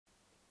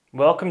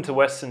Welcome to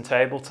Western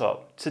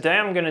Tabletop. Today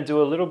I'm going to do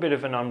a little bit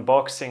of an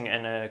unboxing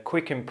and a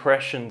quick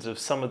impressions of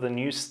some of the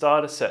new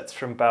starter sets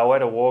from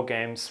Baueda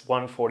Wargames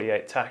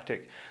 148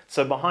 Tactic.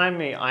 So behind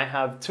me I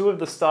have two of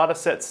the starter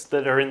sets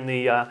that are in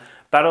the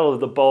Battle of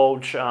the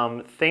Bulge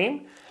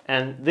theme,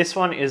 and this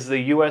one is the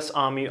US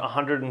Army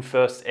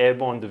 101st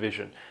Airborne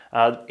Division.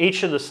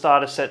 Each of the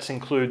starter sets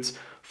includes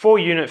 4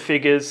 unit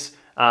figures,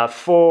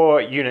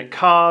 4 unit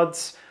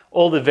cards,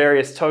 all the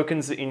various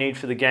tokens that you need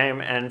for the game,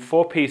 and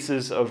 4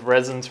 pieces of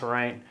resin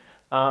terrain.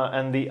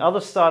 And the other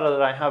starter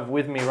that I have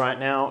with me right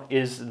now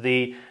is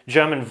the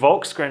German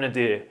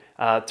Volksgrenadier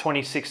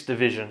 26th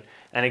Division.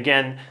 And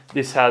again,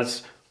 this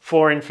has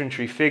 4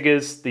 infantry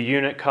figures, the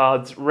unit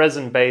cards,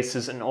 resin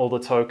bases, and all the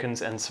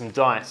tokens, and some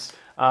dice.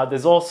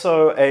 There's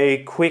also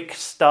a quick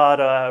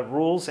starter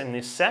rules in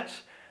this set.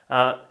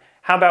 How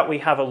about we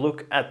have a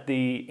look at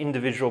the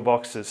individual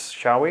boxes,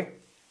 shall we?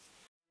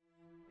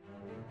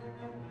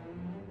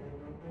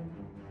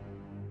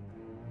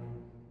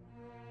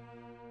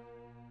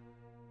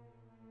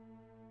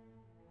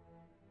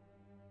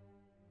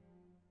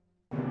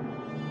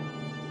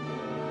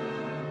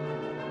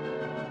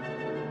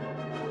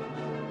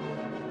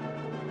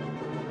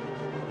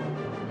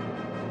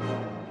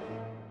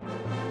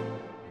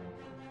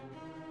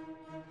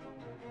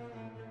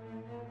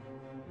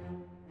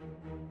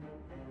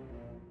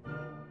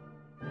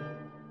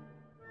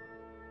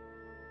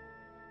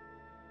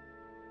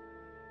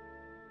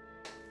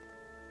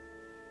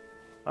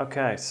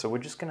 Okay, so we're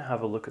just going to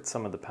have a look at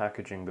some of the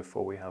packaging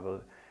before we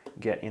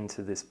get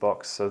into this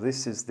box. So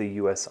this is the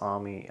US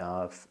Army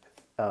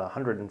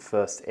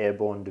 101st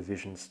Airborne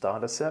Division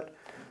Starter Set.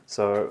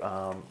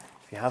 So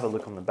if you have a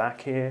look on the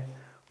back here,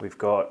 we've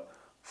got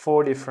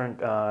 4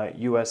 different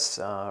US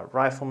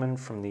riflemen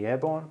from the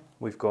Airborne.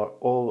 We've got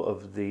all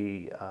of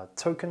the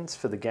tokens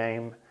for the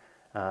game,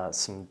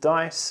 some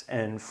dice,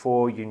 and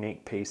 4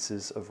 unique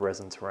pieces of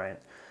resin terrain.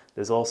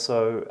 There's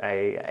also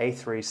a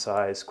A3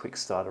 size quick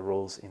starter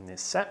rules in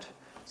this set.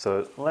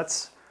 So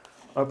let's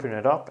open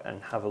it up and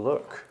have a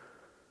look.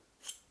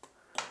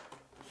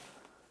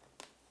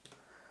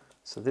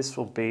 So this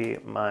will be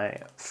my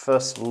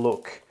first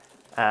look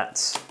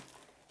at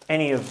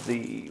any of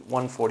the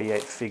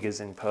 148 figures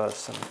in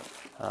person.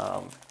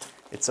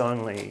 It's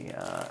only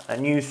a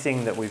new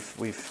thing that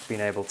we've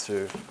been able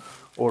to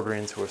order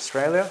into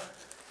Australia,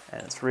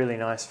 and it's really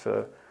nice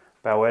for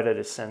Baueda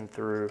to send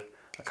through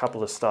a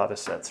couple of starter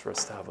sets for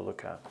us to have a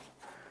look at.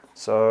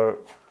 So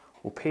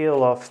we'll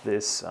peel off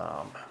this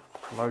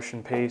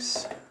promotion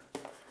piece,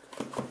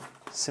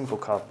 simple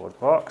cardboard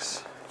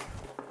box,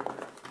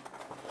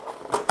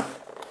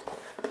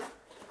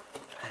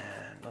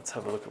 and let's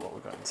have a look at what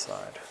we've got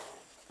inside.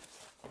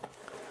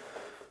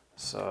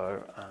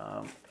 So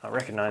I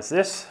recognize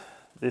this.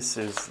 This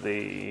is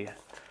the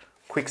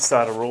quick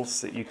starter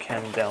rules that you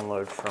can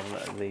download from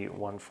the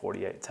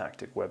 148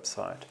 Tactic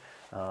website.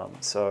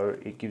 So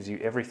it gives you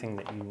everything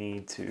that you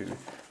need to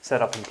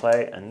set up and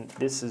play, and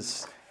this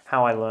is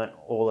how I learnt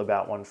all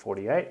about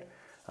 148.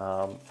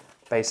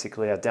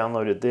 Basically, I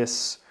downloaded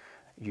this.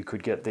 You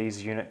could get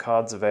these unit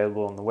cards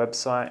available on the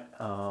website,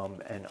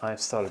 and I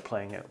started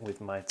playing it with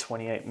my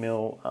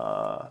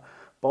 28mm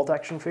bolt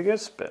action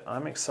figures, but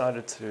I'm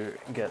excited to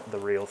get the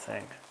real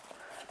thing.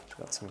 We've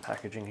got some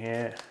packaging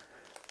here.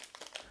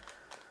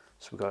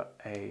 So we've got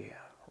a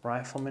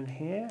rifleman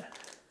here.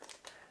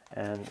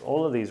 And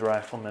all of these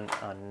riflemen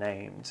are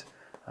named,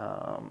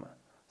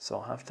 so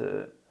I'll have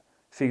to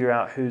figure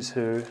out who's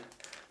who.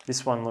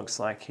 This one looks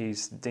like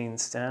he's Dean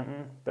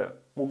Stanton,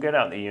 but we'll get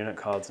out the unit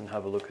cards and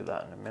have a look at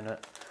that in a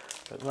minute.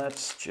 But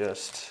let's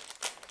just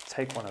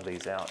take one of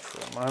these out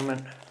for a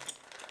moment.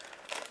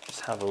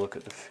 Just have a look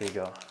at the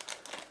figure.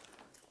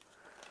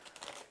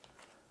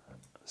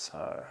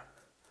 So,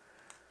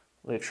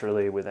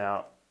 literally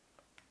without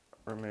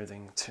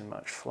removing too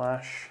much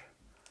flash.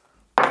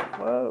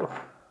 Whoa!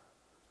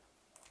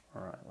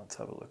 All right, let's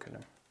have a look at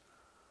him.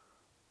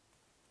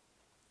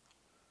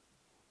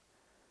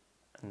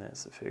 And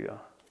there's the figure.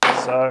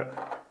 So,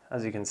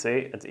 as you can see,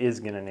 it is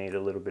going to need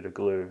a little bit of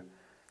glue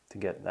to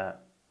get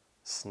that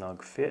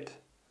snug fit,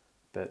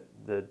 but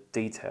the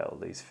detail of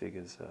these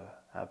figures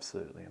are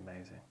absolutely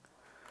amazing.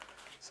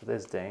 So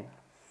there's Dean.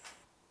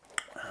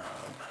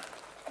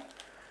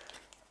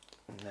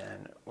 And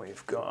then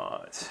we've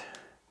got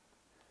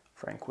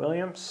Frank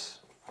Williams.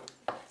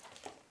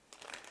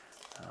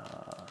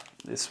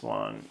 This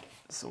one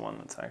is the one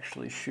that's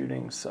actually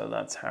shooting, so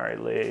that's Harry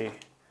Lee.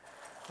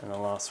 And the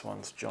last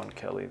one's John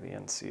Kelly, the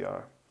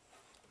NCO.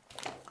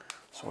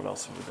 So what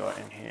else have we got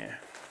in here?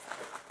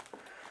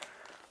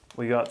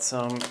 We got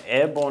some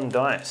airborne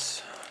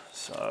dice.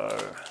 So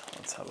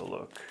let's have a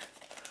look.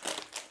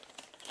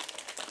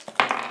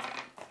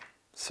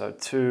 So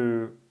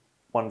 2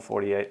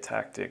 148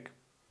 Tactic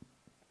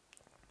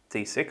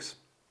D6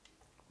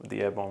 with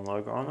the airborne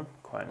logo on them,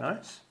 quite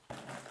nice.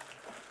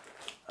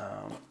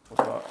 We've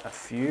got a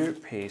few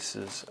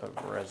pieces of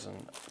resin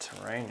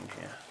terrain in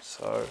here.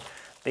 So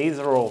these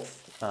are all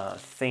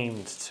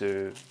themed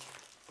to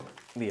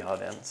the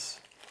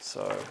Ardennes.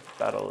 So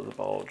Battle of the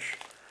Bulge.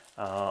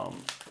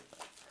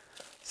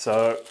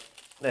 So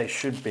they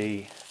should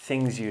be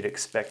things you'd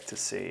expect to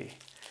see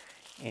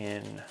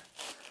in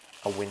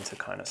a winter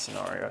kind of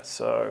scenario.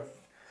 So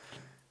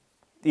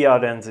the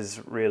Ardennes is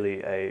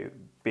really a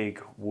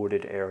big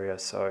wooded area,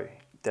 so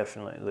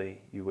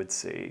definitely you would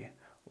see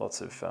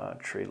lots of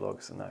tree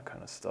logs and that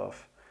kind of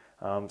stuff.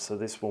 So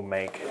this will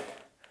make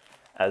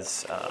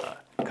as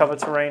cover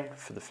terrain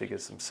for the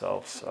figures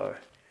themselves. So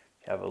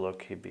if you have a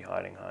look, he'd be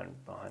hiding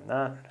behind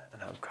that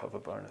and have cover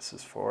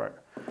bonuses for it.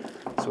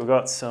 So we've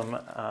got some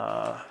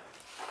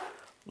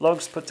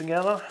logs put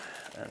together,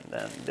 and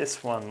then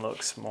this one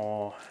looks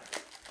more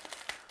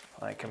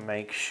like a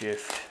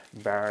makeshift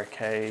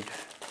barricade.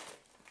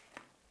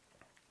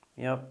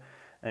 Yep,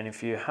 and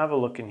if you have a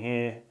look in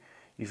here,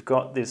 you've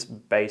got this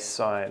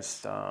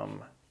base-sized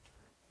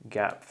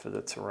gap for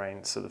the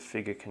terrain, so the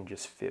figure can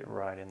just fit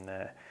right in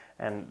there.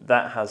 And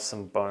that has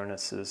some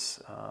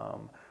bonuses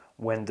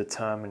when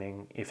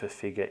determining if a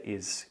figure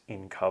is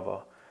in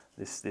cover.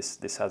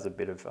 This has a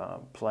bit of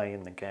play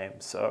in the game.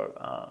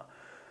 So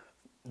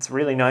it's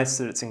really nice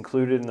that it's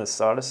included in the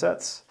starter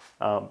sets,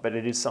 but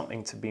it is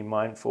something to be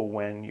mindful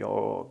when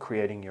you're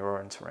creating your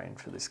own terrain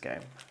for this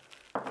game.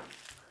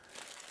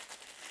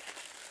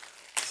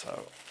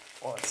 So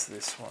what's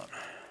this one?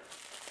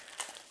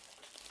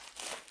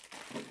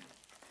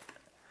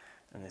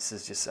 And this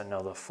is just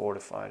another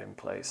fortified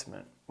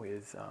emplacement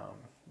with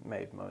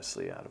made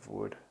mostly out of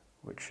wood,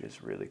 which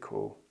is really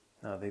cool.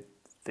 Now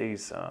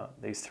these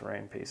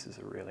terrain pieces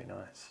are really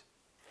nice.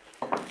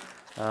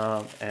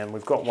 And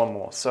we've got one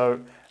more. So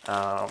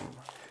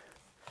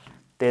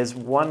there's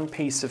one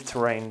piece of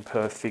terrain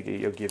per figure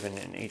you're given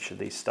in each of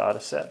these starter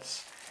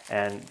sets,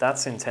 and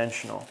that's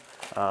intentional.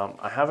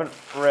 I haven't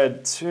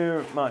read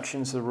too much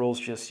into the rules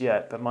just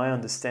yet, but my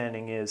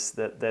understanding is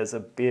that there's a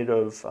bit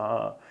of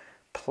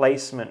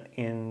placement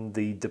in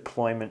the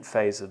deployment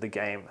phase of the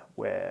game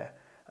where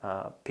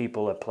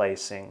people are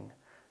placing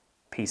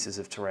pieces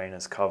of terrain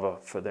as cover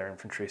for their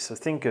infantry. So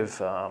think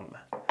of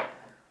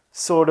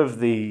sort of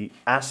the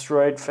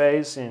asteroid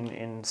phase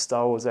in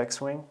Star Wars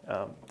X-Wing.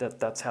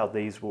 That's how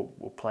these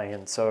will play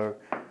in. So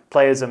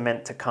players are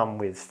meant to come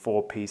with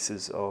 4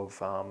 pieces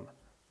of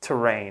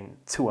terrain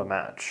to a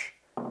match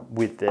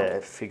with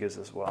their figures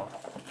as well.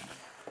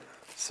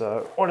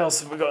 So what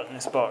else have we got in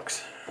this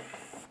box?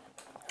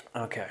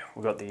 Okay,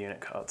 we've got the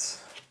unit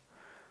cards.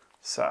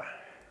 So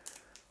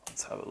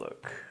let's have a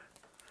look.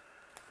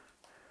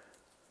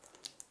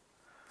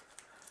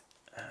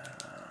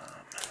 Let's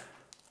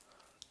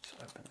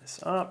open this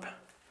up.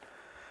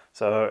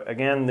 So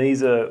again,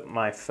 these are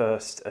my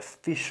first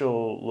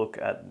official look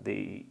at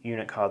the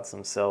unit cards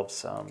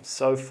themselves.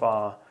 So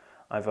far,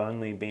 I've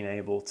only been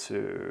able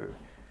to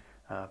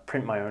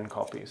print my own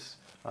copies.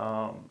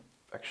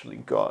 Actually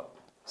got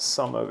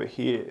some over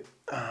here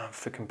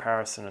for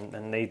comparison,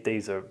 and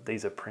these are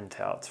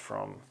printouts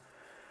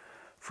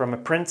from a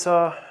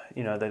printer.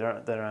 You know, they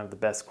don't have the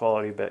best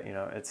quality, but you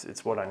know,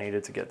 it's what I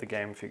needed to get the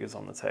game figures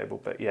on the table.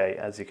 But yeah,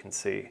 as you can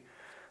see,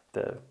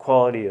 the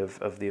quality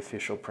of the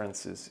official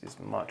prints is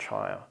much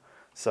higher.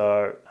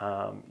 So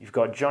you've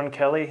got John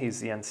Kelly, he's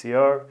the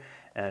NCO,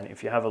 and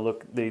if you have a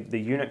look, the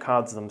unit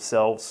cards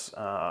themselves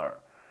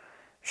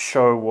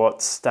show what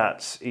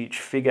stats each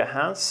figure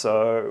has.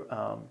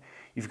 So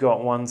you've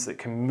got ones that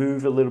can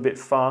move a little bit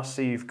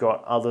faster, you've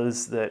got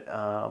others that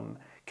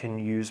can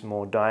use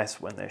more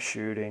dice when they're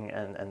shooting,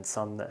 and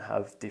some that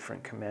have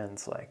different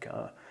commands like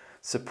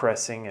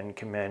suppressing and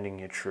commanding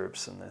your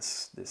troops and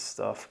this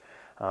stuff.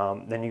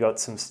 Then you got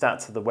some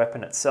stats of the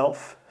weapon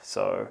itself,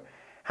 so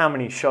how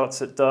many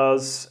shots it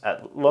does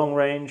at long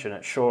range and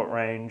at short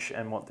range,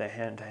 and what their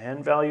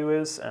hand-to-hand value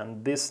is,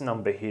 and this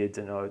number here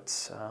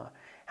denotes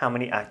how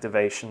many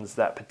activations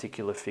that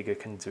particular figure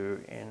can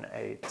do in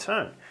a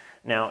turn.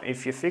 Now,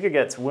 if your figure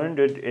gets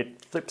wounded,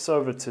 it flips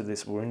over to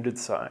this wounded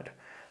side,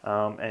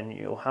 and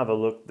you'll have a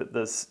look that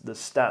the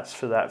stats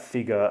for that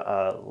figure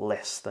are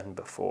less than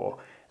before,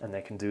 and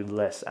they can do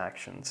less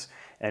actions.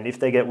 And if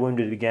they get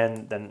wounded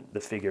again, then the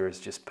figure is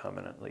just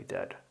permanently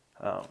dead.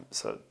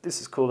 So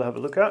this is cool to have a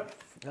look at.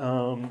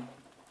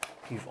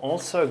 You've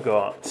also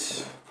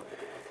got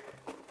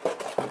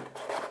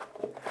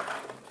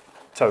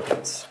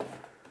tokens.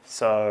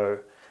 So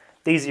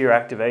these are your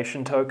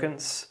activation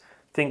tokens.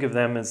 Think of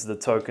them as the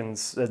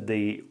tokens,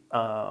 the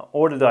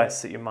order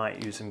dice that you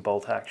might use in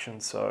bolt action.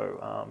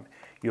 So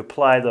you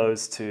apply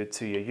those to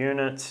your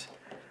unit.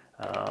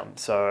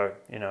 So,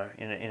 you know,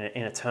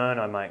 in a turn,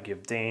 I might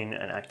give Dean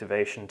an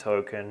activation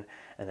token,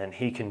 and then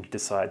he can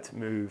decide to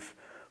move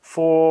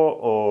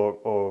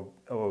 4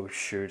 or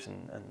shoot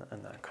and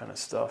that kind of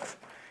stuff.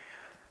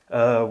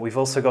 We've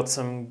also got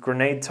some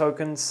grenade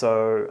tokens.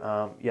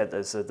 So yeah,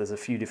 there's a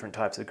few different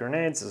types of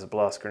grenades. There's a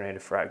blast grenade, a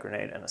frag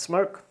grenade, and a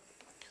smoke.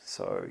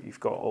 So you've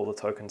got all the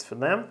tokens for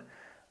them,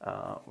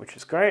 which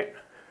is great.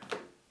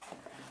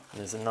 And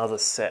there's another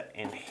set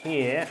in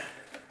here,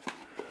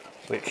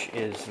 which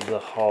is the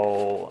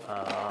whole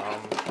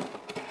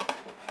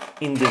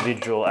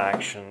individual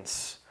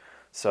actions.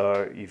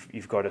 So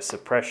you've got a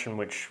suppression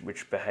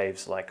which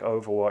behaves like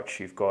Overwatch.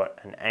 You've got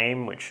an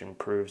aim which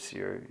improves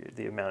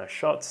the amount of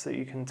shots that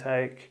you can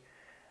take,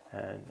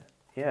 and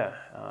yeah,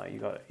 you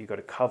got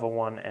a cover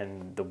one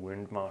and the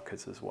wound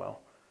markers as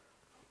well.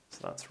 So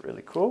that's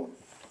really cool.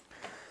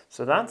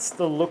 So that's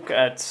the look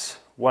at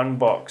one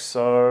box.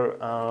 So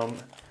I'm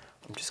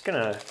just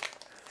gonna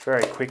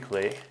very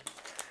quickly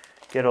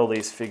get all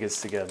these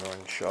figures together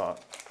and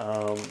shot.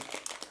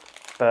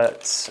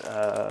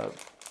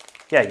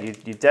 Yeah, you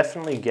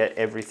definitely get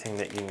everything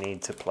that you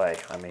need to play.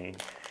 I mean,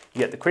 you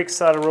get the quick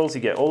starter rules, you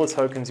get all the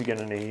tokens you're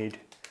gonna need,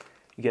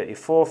 you get your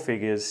 4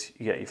 figures,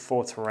 you get your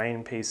 4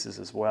 terrain pieces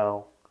as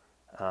well,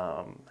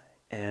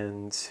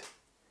 and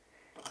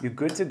you're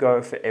good to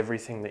go for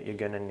everything that you're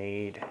gonna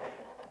need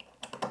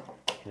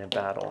in a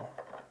battle.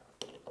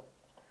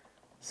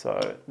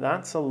 So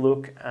that's a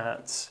look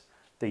at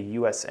the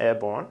US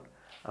Airborne.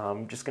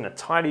 I'm just going to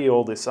tidy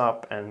all this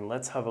up and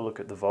let's have a look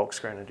at the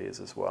Volksgrenadiers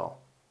as well.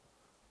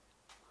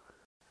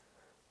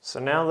 So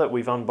now that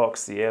we've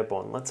unboxed the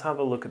Airborne, let's have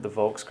a look at the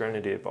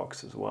Volksgrenadier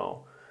box as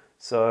well.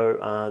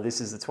 So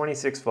this is the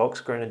 26th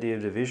Volksgrenadier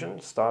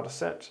Division Starter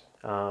Set.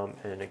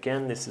 And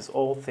again, this is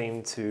all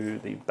themed to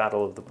the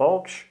Battle of the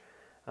Bulge.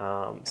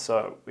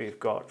 So we've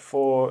got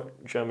 4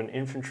 German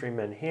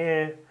infantrymen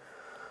here.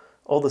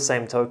 All the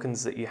same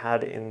tokens that you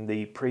had in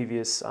the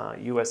previous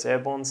US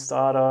Airborne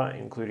starter,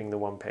 including the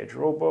 1-page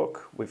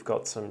rulebook. We've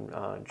got some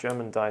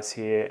German dice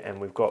here, and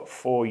we've got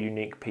 4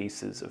 unique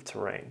pieces of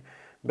terrain.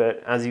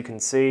 But as you can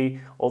see,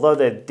 although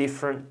they're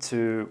different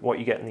to what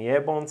you get in the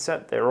Airborne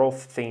set, they're all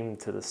themed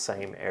to the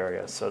same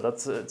area. So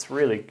it's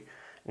really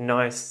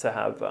nice to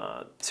have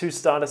 2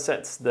 starter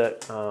sets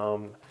that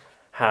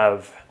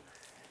have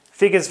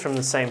figures from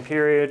the same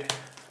period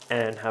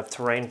and have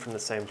terrain from the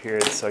same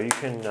period. So you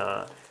can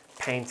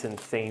paint and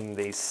theme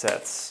these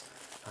sets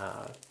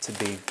to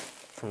be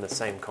from the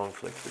same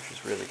conflict, which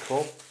is really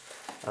cool.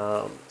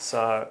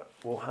 So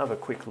we'll have a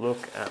quick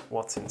look at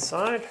what's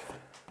inside.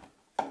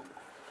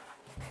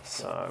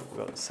 So we've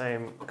got the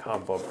same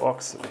cardboard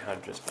box that we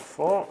had just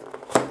before.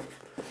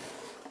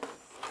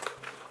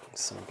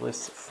 Some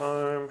blister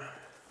foam.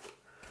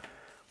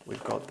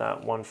 We've got that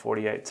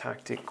 148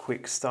 Tactic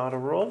Quick Starter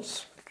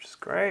Rules, which is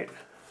great.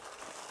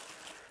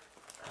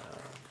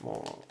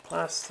 More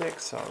plastic.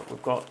 So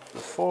we've got the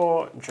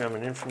 4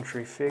 German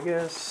infantry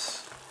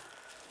figures.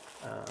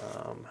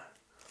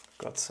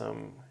 Got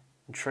some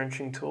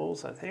entrenching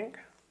tools, I think.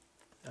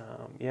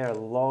 Yeah,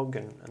 log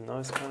and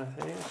those kind of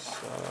things.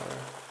 So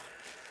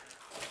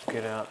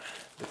get out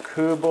the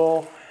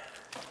Kubel,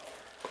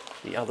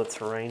 the other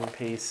terrain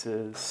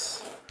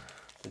pieces,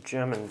 the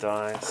German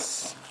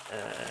dice,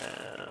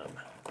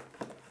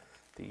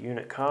 the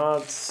unit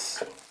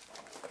cards,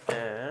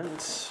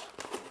 and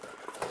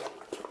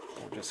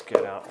we'll just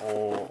get out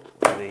all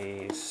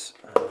these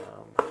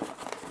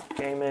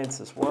game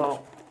aids as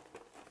well.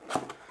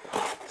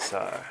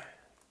 So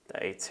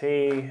the AT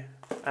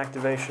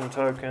activation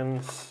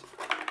tokens,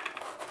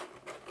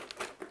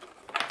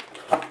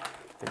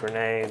 the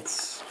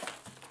grenades,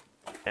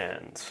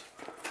 and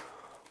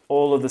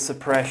all of the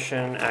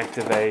suppression,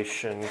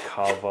 activation,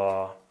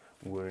 cover,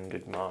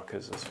 wounded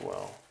markers as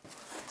well.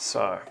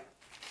 So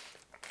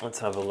let's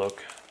have a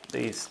look.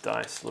 These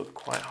dice look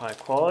quite high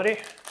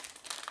quality,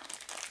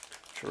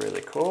 which are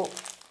really cool.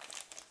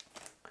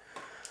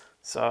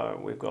 So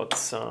we've got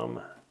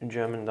some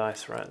German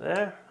dice right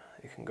there.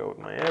 You can go with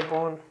my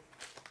Airborne.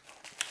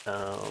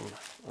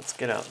 Let's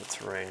get out the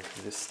terrain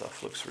because this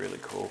stuff looks really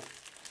cool.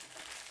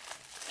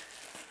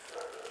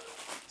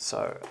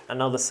 So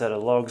another set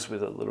of logs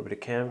with a little bit of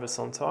canvas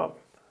on top,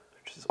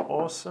 which is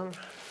awesome.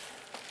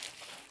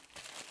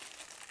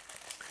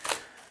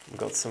 We've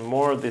got some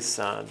more of this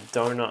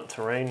donut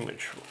terrain,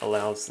 which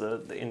allows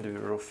the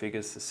individual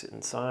figures to sit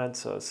inside.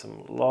 So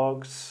some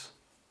logs.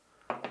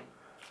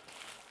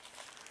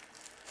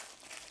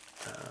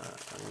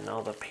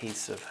 Another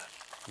piece of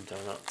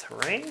donut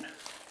terrain.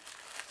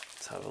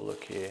 Let's have a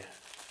look here.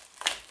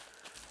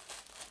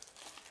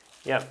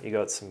 Yep, you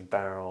got some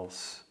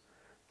barrels,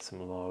 some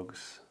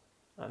logs.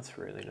 That's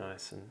really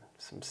nice, and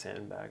some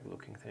sandbag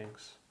looking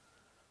things.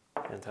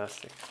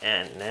 Fantastic.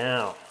 And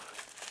now,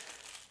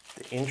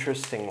 the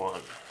interesting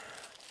one,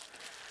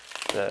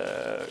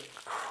 the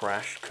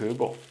crashed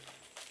Kubel.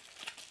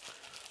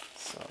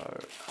 So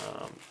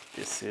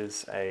this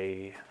is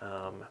a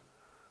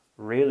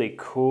really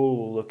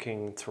cool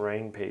looking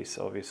terrain piece.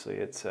 Obviously,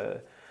 it's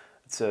a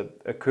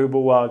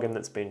Kubel wagon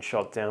that's been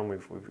shot down.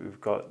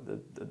 We've got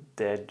the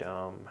dead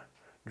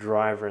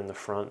driver in the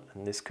front,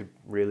 and this could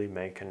really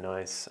make a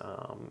nice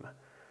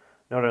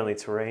not only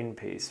terrain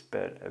piece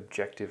but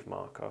objective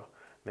marker.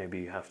 Maybe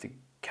you have to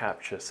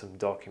capture some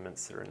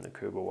documents that are in the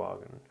Kubel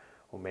wagon,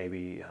 or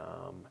maybe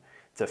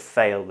it's a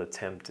failed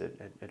attempt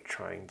at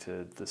trying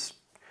to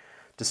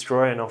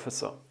destroy an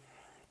officer.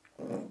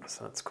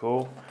 So that's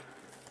cool.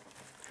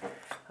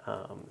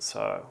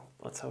 So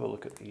let's have a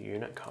look at the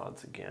unit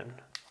cards again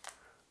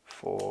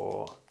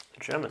for the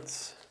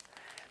Germans.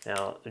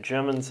 Now the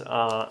Germans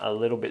are a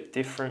little bit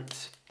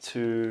different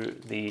to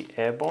the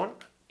Airborne.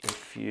 In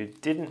if you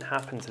didn't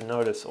happen to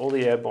notice, all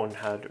the airborne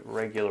had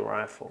regular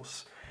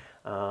rifles.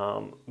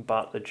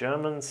 But the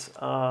Germans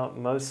are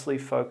mostly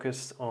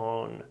focused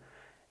on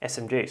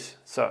SMGs.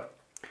 So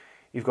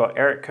you've got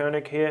Erich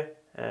Koenig here,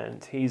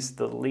 and he's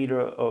the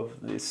leader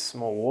of this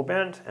small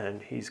warband,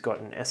 and he's got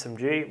an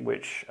SMG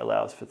which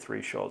allows for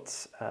 3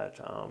 shots at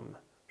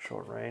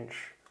short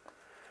range.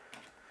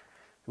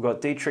 We've got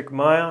Dietrich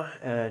Meyer,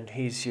 and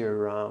he's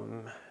your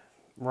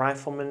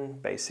rifleman,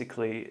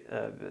 basically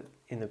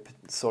in the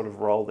sort of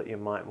role that you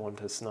might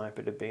want a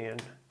sniper to be in.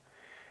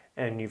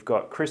 And you've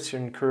got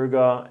Christian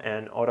Kruger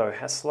and Otto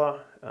Hessler,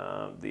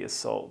 the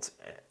assault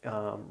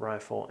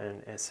rifle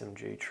and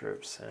SMG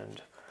troops. And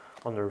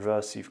on the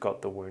reverse, you've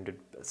got the wounded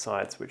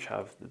sides, which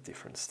have the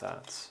different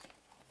stats.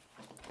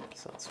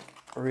 So that's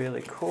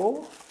really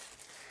cool.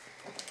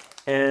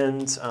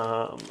 And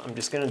I'm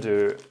just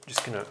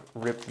gonna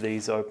rip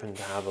these open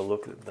to have a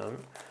look at them.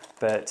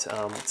 But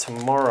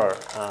tomorrow,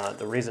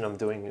 the reason I'm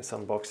doing this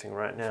unboxing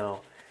right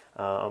now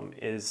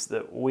is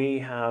that we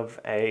have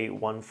a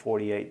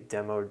 148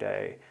 demo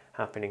day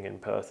happening in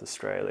Perth,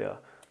 Australia.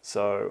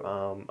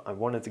 So I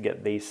wanted to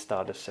get these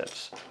starter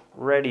sets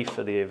ready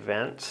for the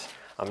event.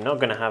 I'm not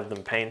going to have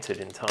them painted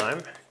in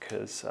time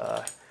because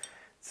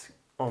it's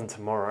on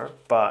tomorrow,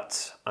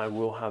 but I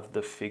will have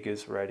the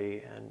figures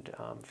ready and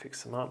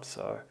fix them up.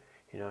 So,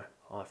 you know,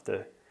 I'll have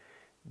to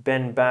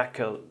bend back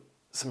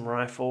some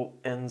rifle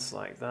ends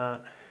like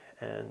that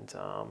and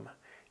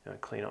you know,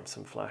 clean up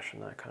some flash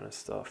and that kind of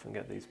stuff and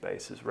get these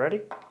bases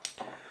ready.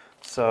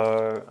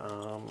 So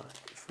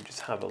if we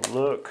just have a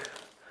look,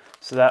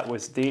 so that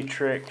was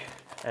Dietrich,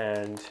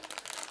 and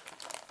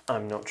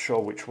I'm not sure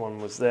which one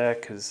was there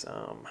because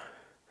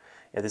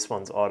yeah, this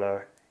one's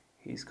Otto.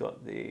 He's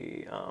got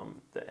the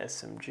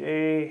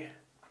SMG,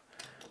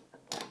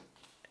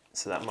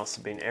 so that must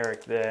have been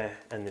Eric there,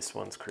 and this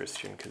one's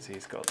Christian because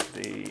he's got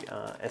the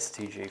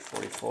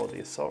STG-44,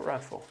 the assault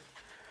rifle.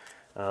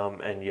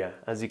 And yeah,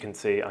 as you can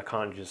see, I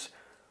can't just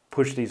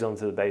push these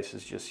onto the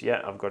bases just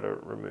yet. I've got to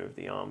remove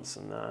the arms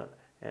and that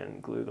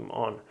and glue them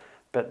on.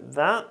 But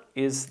that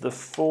is the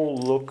full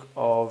look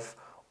of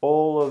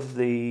all of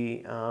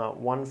the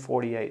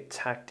 148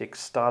 Tactic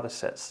starter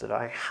sets that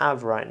I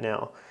have right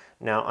now.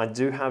 Now, I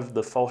do have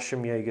the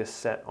Fallschirmjäger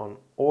set on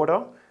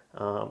order,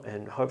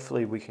 and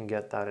hopefully we can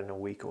get that in a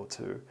week or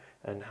two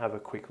and have a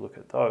quick look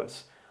at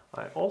those.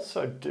 I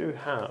also do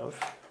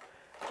have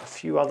a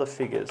few other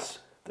figures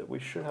that we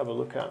should have a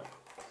look at.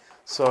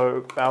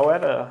 So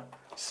Baueda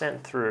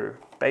sent through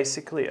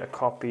basically a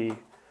copy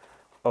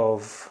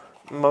of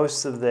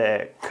most of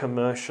their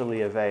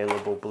commercially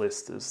available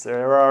blisters.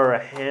 There are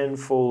a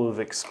handful of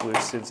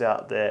exclusives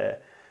out there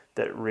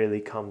that really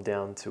come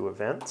down to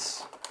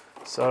events.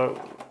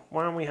 So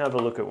why don't we have a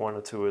look at 1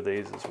 or 2 of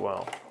these as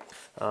well.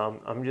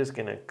 I'm just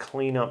going to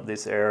clean up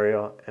this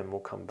area and we'll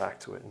come back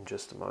to it in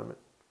just a moment.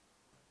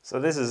 So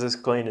this is as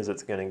clean as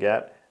it's going to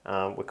get.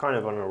 We're kind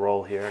of on a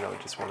roll here and I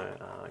just want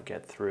to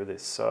get through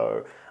this.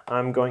 So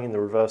I'm going in the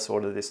reverse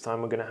order this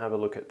time. We're going to have a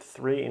look at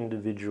 3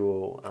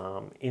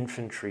 individual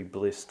infantry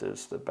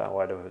blisters that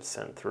Baueda has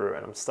sent through.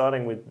 And I'm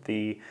starting with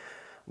the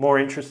more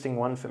interesting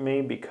one for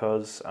me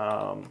because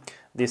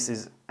this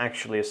is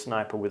actually a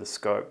sniper with a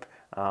scope.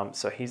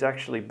 So he's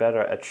actually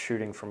better at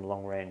shooting from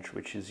long range,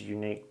 which is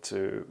unique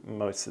to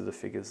most of the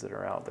figures that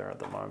are out there at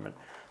the moment.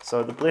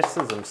 So the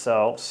blisters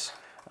themselves,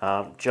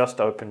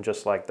 just open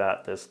just like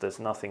that. There's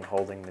nothing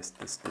holding this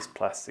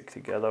plastic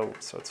together,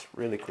 so it's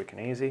really quick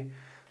and easy.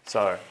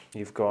 So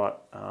you've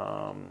got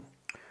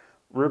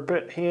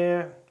Rupert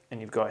here, and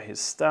you've got his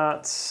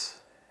stats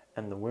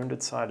and the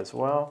wounded side as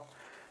well.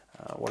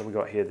 What have we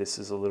got here? This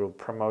is a little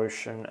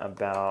promotion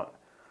about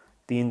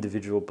the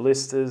individual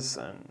blisters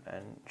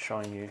and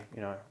showing you,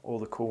 you know, all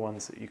the cool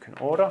ones that you can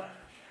order.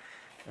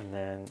 And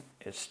then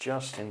it's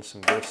just in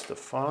some blister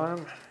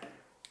foam,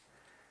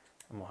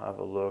 and we'll have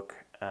a look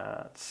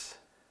at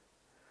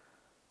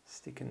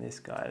sticking this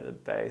guy at the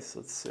base.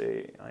 Let's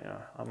see,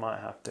 I might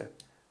have to,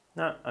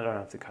 no, I don't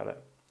have to cut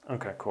it.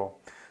 Okay, cool.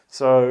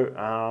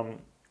 So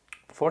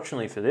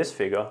fortunately for this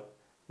figure,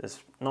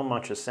 there's not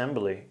much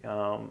assembly.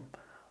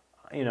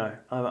 You know,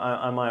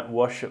 I might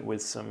wash it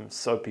with some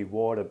soapy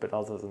water, but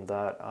other than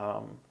that,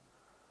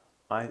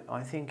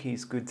 I think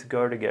he's good to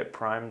go to get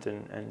primed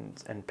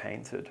and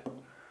painted.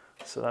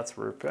 So that's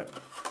Rupert.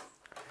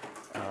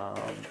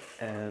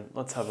 And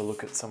let's have a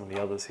look at some of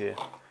the others here.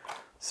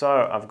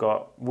 So I've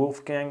got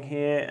Wolfgang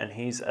here, and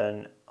he's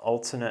an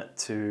alternate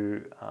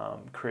to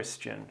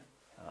Christian,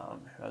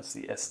 who has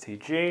the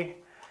STG.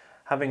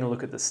 Having a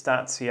look at the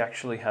stats, he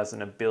actually has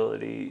an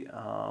ability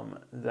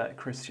that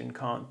Christian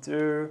can't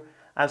do.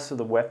 As for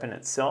the weapon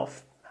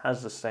itself,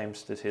 has the same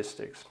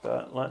statistics,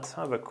 but let's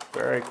have a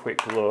very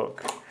quick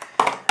look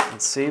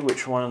and see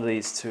which one of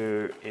these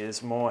two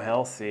is more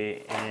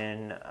healthy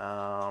in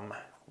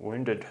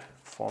wounded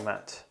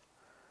format.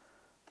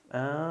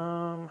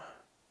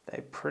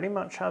 They pretty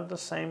much have the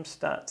same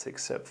stats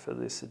except for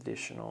this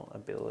additional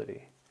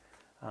ability.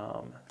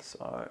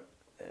 So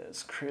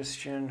there's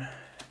Christian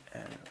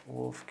and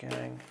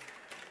Wolfgang.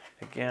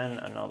 Again,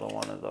 another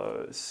one of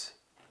those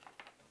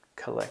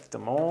collect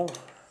them all.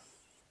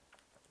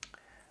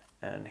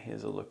 And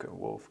here's a look at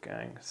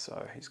Wolfgang.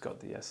 So he's got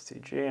the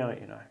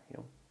STG. You know,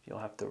 you'll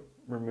have to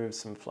remove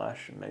some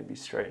flash and maybe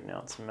straighten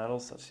out some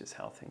metals. That's just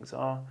how things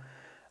are.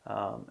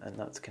 And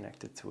that's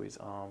connected to his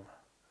arm.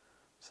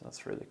 So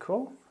that's really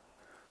cool.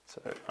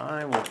 So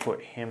I will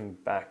put him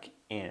back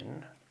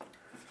in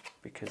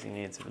because he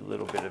needs a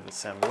little bit of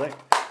assembly.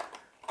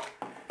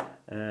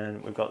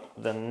 And we've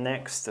got the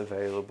next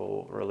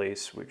available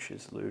release, which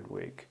is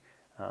Ludwig.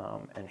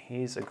 And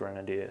he's a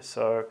Grenadier.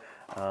 So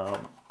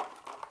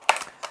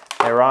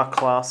there are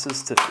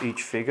classes to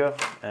each figure,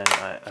 and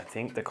I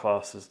think the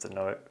classes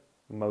denote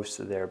most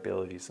of their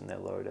abilities and their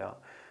loadout.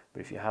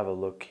 But if you have a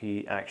look,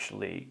 he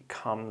actually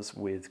comes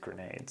with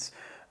grenades.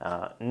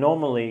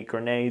 Normally,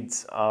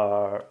 grenades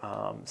are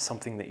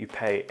something that you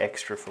pay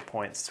extra for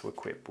points to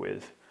equip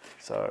with.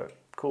 So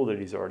cool that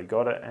he's already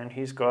got it, and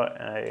he's got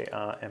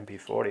a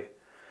MP40.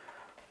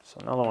 So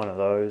another one of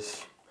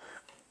those.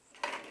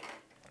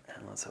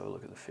 And let's have a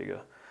look at the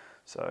figure.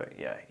 So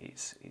yeah,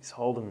 he's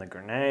holding the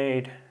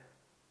grenade.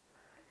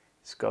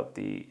 He's got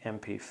the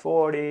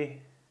MP40.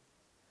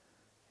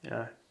 You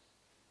know,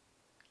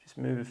 just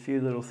move a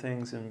few little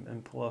things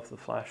and pull off the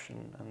flash,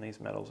 and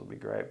these medals will be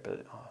great,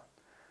 but oh,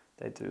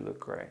 they do look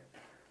great.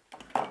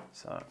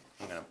 So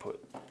I'm going to put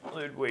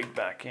Ludwig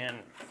back in.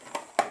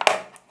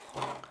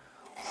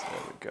 So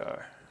there we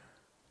go.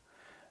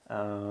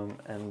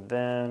 And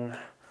then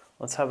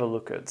let's have a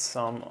look at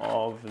some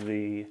of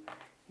the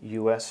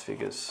US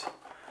figures.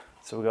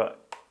 So we've got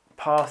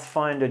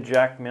Pathfinder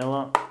Jack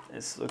Miller.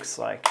 This looks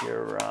like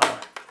your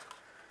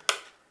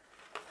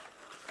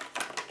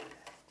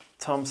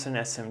Thompson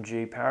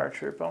SMG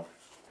paratrooper.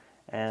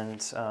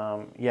 And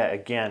yeah,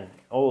 again,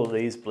 all of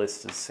these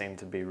blisters seem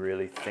to be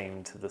really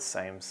themed to the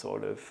same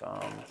sort of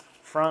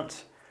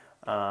front.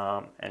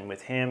 And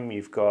with him,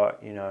 you've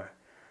got, you know,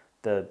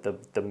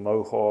 the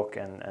Mohawk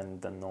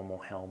and the normal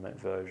helmet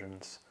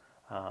versions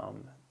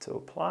to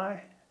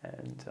apply.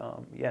 And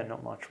yeah,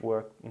 not much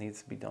work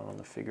needs to be done on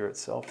the figure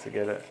itself to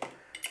get it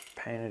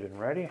painted and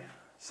ready.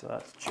 So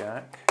that's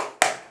Jack.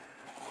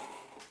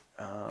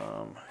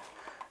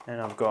 And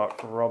I've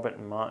got Robert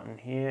and Martin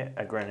here,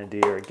 a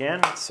Grenadier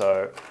again.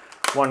 So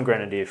one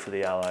Grenadier for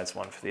the Allies,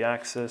 one for the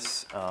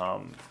Axis.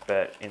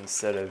 But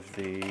instead of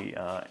the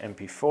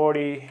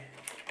MP40,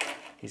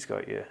 he's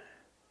got your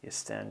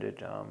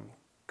standard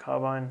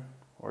carbine,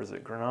 or is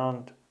it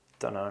Grenade?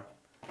 Don't know.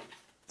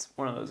 It's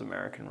one of those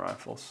American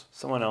rifles.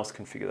 Someone else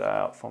can figure that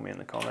out for me in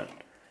the comment.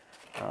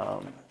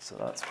 So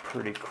that's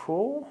pretty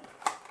cool.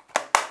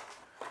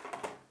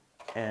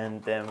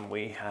 And then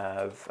we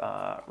have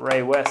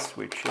Ray West,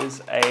 which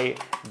is a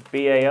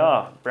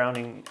BAR,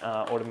 Browning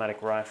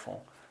automatic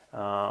rifle.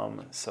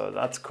 So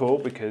that's cool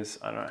because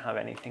I don't have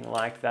anything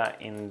like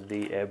that in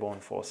the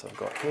airborne force I've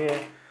got here.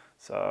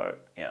 So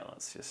yeah,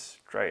 let's just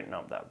straighten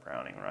up that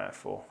Browning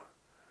rifle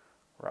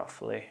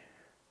roughly.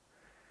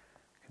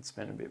 Can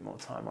spend a bit more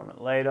time on it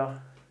later.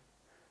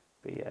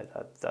 But yeah,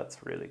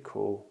 that's really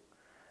cool.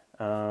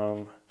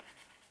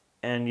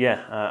 And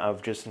yeah,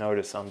 I've just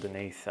noticed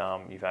underneath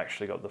you've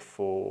actually got the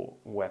full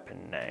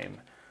weapon name.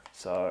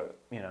 So,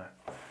 you know,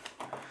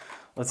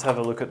 let's have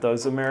a look at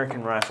those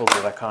American rifles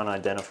that I can't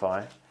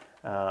identify.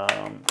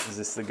 Is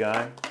this the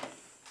guy?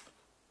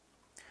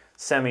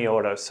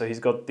 Semi-auto, so he's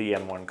got the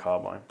M1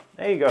 carbine.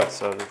 There you go,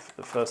 so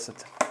the first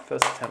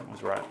attempt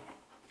was right.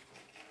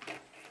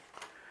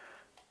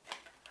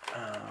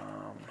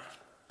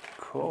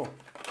 Cool.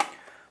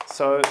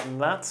 So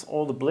that's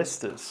all the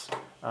blisters.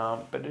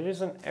 But it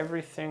isn't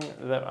everything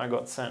that I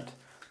got sent.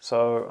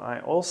 So I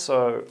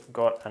also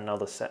got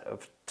another set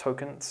of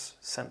tokens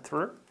sent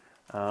through.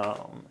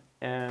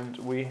 And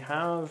we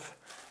have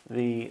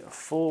the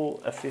full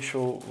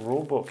official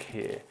rulebook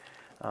here.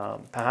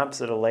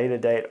 Perhaps at a later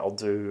date I'll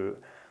do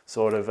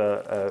sort of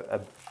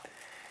a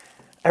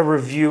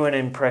review and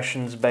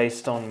impressions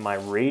based on my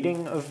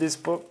reading of this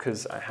book,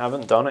 because I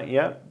haven't done it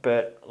yet.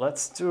 But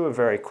let's do a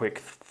very quick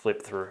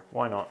flip through.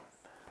 Why not?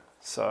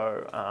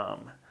 So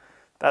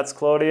that's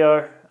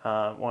Claudio,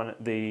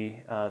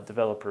 the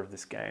developer of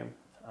this game.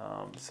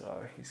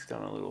 So he's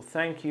done a little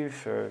thank you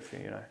for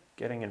you know,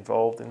 getting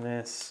involved in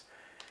this.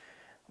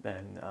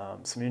 Then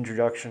some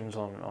introductions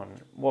on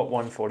what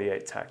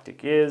 148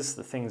 Tactic is,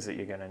 the things that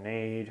you're going to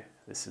need.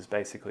 This is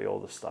basically all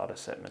the starter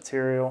set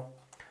material.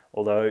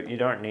 Although you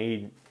don't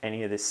need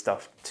any of this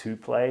stuff to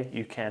play,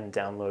 you can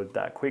download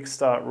that quick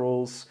start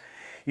rules.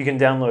 You can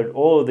download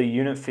all of the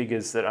unit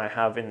figures that I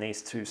have in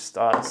these two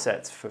starter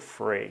sets for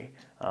free.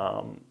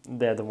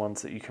 They're the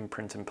ones that you can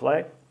print and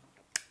play.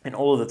 And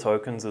all of the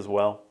tokens as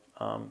well,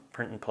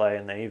 print and play,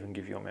 and they even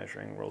give you a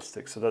measuring rule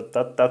stick. So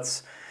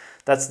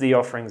that's the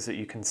offerings that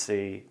you can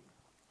see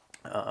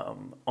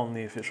on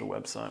the official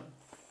website.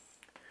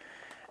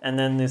 And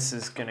then this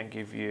is going to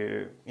give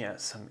you,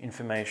 some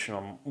information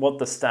on what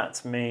the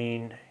stats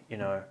mean,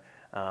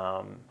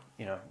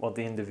 what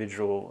the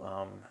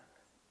individual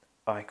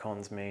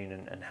icons mean,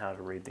 and how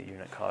to read the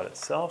unit card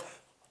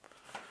itself.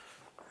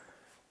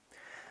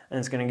 and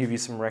it's going to give you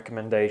some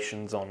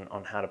recommendations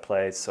on how to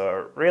play.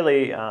 So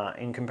really,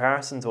 in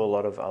comparison to a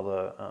lot of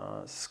other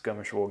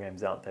skirmish war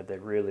games out there,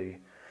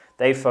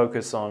 they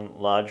focus on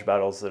large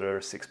battles that are a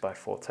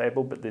 6x4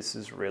 table, but this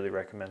is really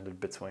recommended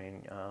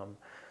between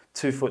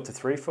 2 foot to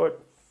 3 foot.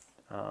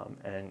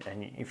 And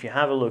if you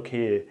have a look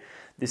here,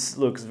 this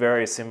looks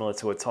very similar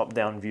to a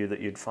top-down view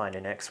that you'd find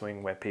in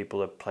X-Wing, where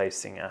people are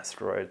placing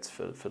asteroids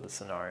for the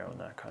scenario and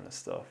that kind of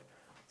stuff.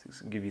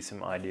 To give you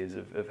some ideas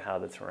of how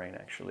the terrain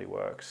actually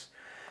works.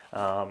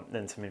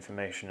 Then some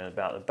information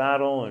about the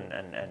battle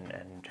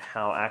and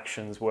how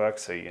actions work.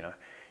 So, you know,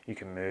 you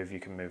can move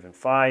and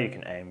fire, you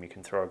can aim, you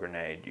can throw a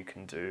grenade, you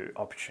can do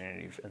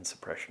opportunity and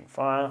suppression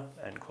fire,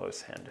 and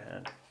close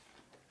hand-to-hand.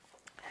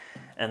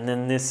 And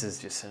then this is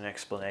just an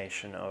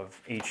explanation of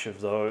each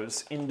of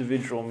those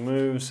individual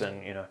moves,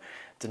 and, you know,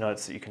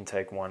 denotes that you can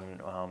take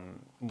one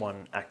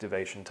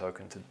activation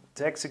token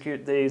to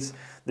execute these.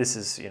 This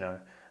is, you know,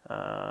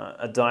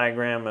 a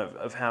diagram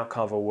of how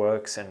cover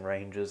works and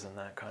ranges and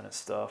that kind of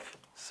stuff.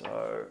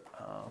 So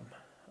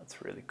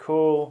that's really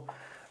cool.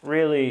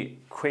 Really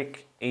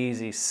quick,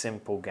 easy,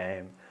 simple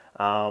game.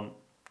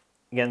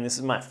 Again, this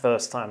is my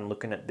first time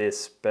looking at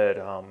this, but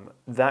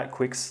that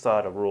quick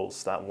starter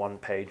rules, that one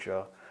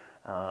pager,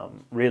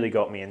 really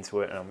got me into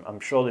it. And I'm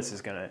sure this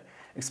is going to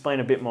explain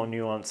a bit more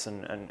nuance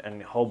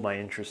and hold my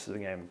interest in the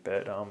game,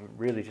 but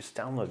really just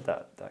download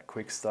that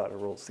quick starter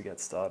rules to get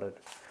started.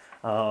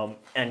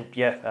 And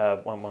yeah,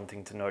 one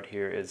thing to note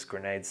here is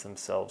grenades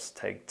themselves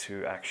take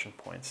 2 action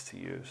points to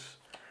use.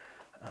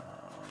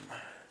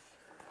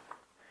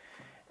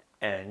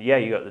 And yeah,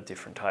 you got the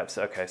different types.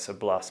 Okay, so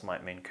blast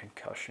might mean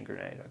concussion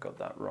grenade. I got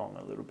that wrong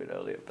a little bit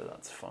earlier, but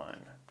that's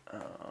fine.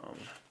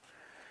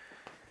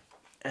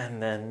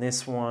 And then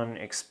this one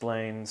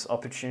explains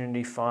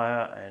opportunity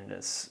fire, and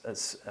as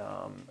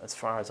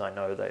far as I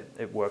know,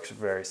 it works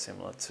very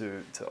similar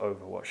to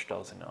Overwatch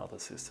does in other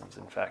systems.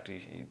 In fact,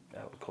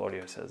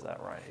 Claudio says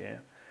that right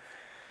here.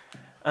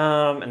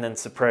 And then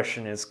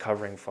suppression is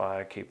covering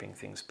fire, keeping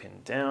things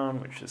pinned down,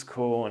 which is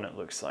cool, and it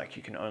looks like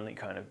you can only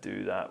kind of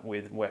do that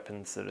with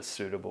weapons that are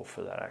suitable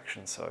for that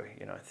action. So,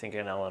 you know, think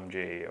an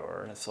LMG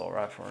or an assault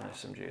rifle or an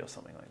SMG or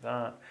something like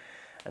that.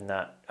 And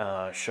that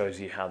shows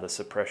you how the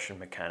suppression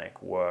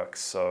mechanic works.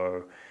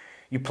 So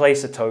you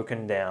place a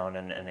token down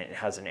and it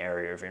has an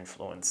area of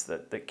influence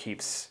that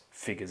keeps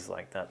figures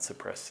like that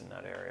suppressed in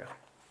that area.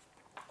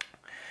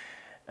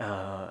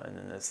 And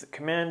then there's the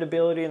command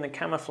ability and the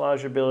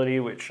camouflage ability,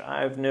 which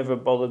I've never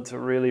bothered to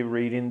really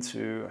read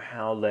into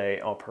how they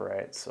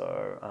operate.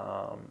 So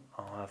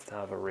I'll have to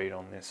have a read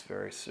on this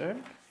very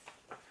soon.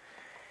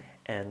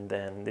 And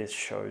then this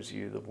shows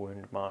you the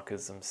wound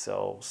markers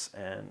themselves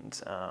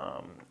and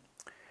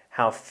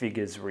how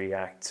figures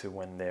react to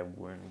when they're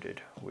wounded,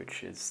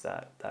 which is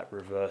that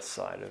reverse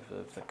side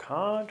of the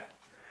card.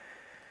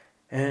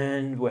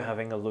 And we're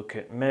having a look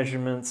at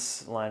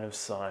measurements, line of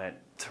sight,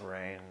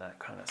 terrain, that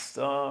kind of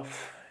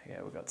stuff.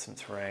 Yeah, we've got some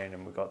terrain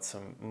and we've got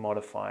some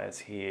modifiers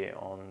here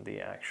on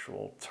the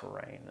actual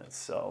terrain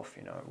itself.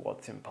 You know,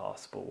 what's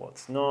impassable,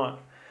 what's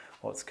not,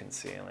 what's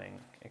concealing,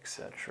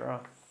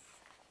 etc.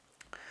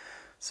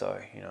 So,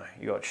 you know,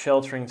 you got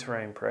sheltering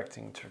terrain,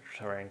 protecting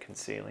terrain,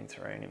 concealing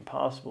terrain,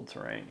 impassable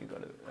terrain. You've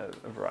got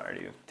a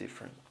variety of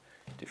different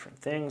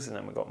things, and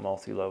then we've got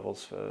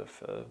multi-levels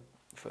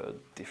for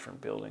different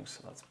buildings,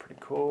 so that's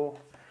pretty cool.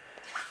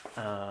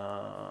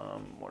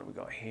 What do we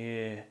got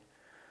here?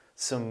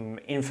 Some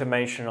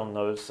information on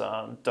those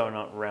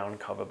donut round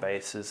cover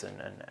bases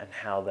and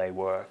how they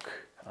work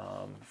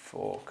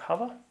for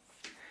cover.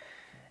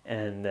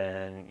 And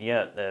then,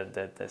 yeah,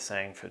 they're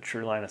saying for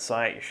true line of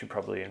sight, you should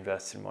probably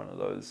invest in one of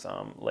those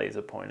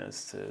laser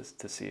pointers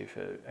to see if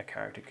a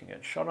character can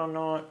get shot or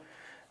not.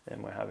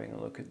 Then we're having a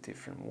look at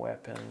different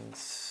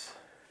weapons.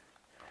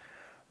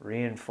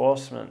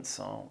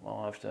 Reinforcements,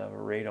 I'll have to have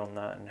a read on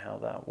that and how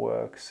that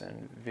works.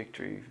 And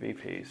victory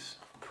VPs,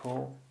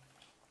 cool.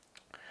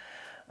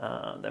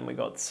 Then we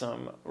got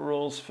some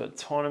rules for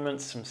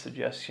tournaments, some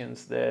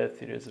suggestions there,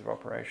 theaters of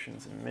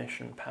operations and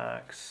mission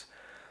packs.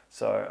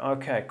 So,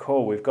 okay,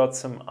 cool. We've got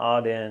some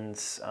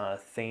Ardennes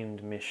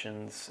themed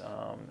missions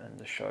and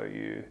to show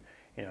you,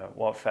 you know,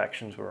 what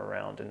factions were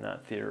around in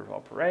that theater of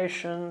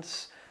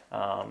operations. You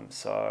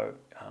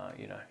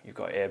know, you've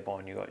got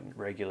Airborne, you've got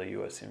regular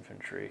US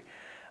infantry,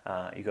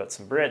 you got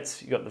some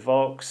Brits, you got the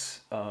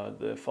Volks,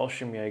 the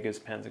Fallschirmjägers,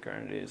 Panzer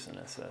Grenadiers, and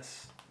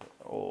SS,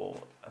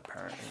 all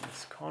apparent in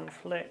this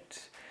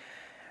conflict.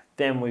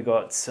 Then we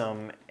got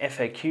some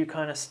FAQ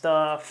kind of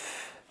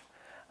stuff.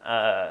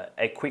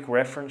 A quick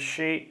reference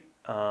sheet,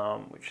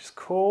 which is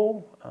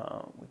cool.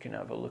 We can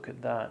have a look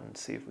at that and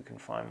see if we can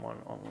find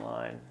one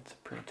online to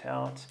print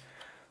out.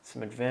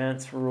 Some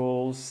advanced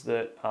rules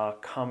that are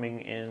coming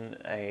in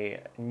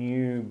a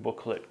new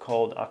booklet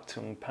called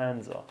Achtung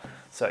Panzer.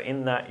 So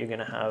in that you're going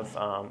to have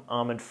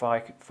armoured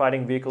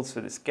fighting vehicles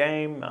for this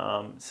game,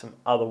 some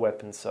other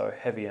weapons, so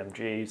heavy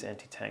MGs,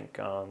 anti-tank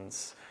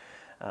guns,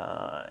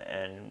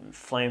 and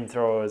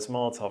flamethrowers,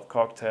 Molotov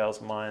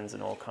cocktails, mines,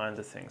 and all kinds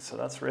of things. So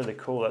that's really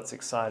cool. That's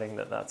exciting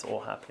that that's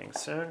all happening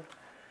soon.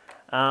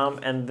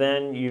 And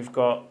then you've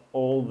got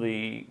all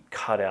the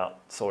cutout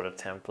sort of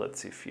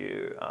templates if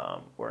you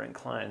were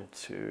inclined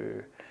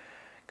to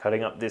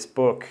cutting up this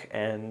book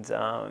and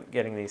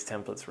getting these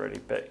templates ready.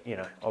 But you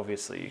know,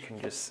 obviously you can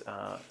just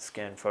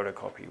scan,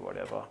 photocopy,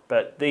 whatever.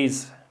 But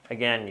these,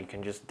 again, you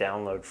can just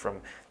download from,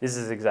 this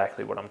is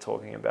exactly what I'm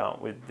talking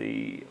about with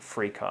the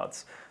free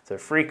cards. So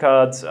free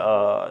cards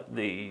are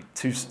the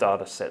 2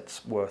 starter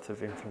sets worth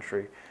of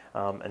infantry.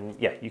 And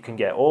yeah, you can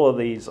get all of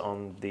these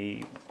on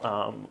the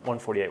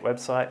 148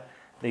 website,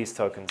 these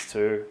tokens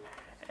too,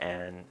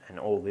 and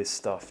all this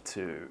stuff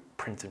to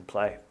print and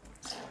play.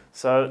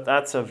 So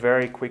that's a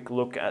very quick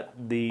look at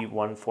the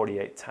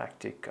 148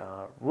 Tactic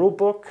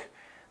Rulebook,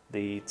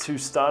 the 2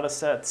 starter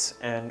sets,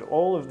 and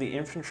all of the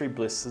infantry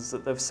blisters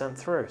that they've sent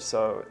through.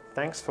 So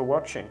thanks for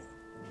watching.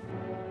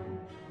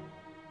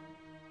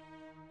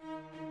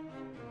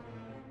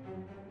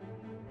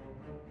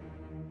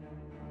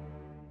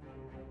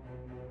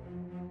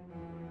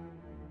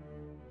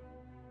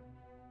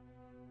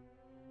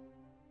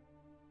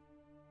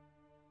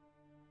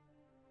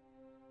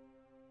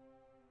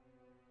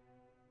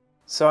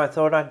 So I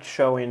thought I'd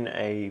show in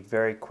a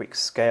very quick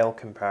scale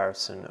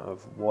comparison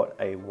of what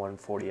a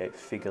 148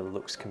 figure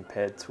looks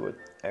compared to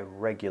a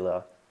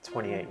regular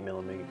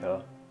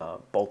 28mm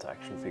bolt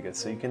action figure.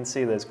 So you can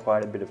see there's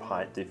quite a bit of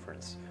height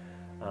difference.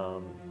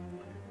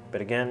 But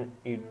again,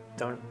 you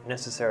don't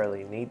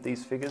necessarily need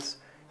these figures.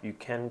 You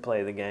can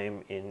play the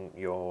game in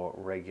your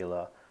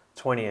regular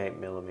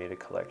 28mm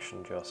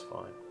collection just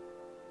fine.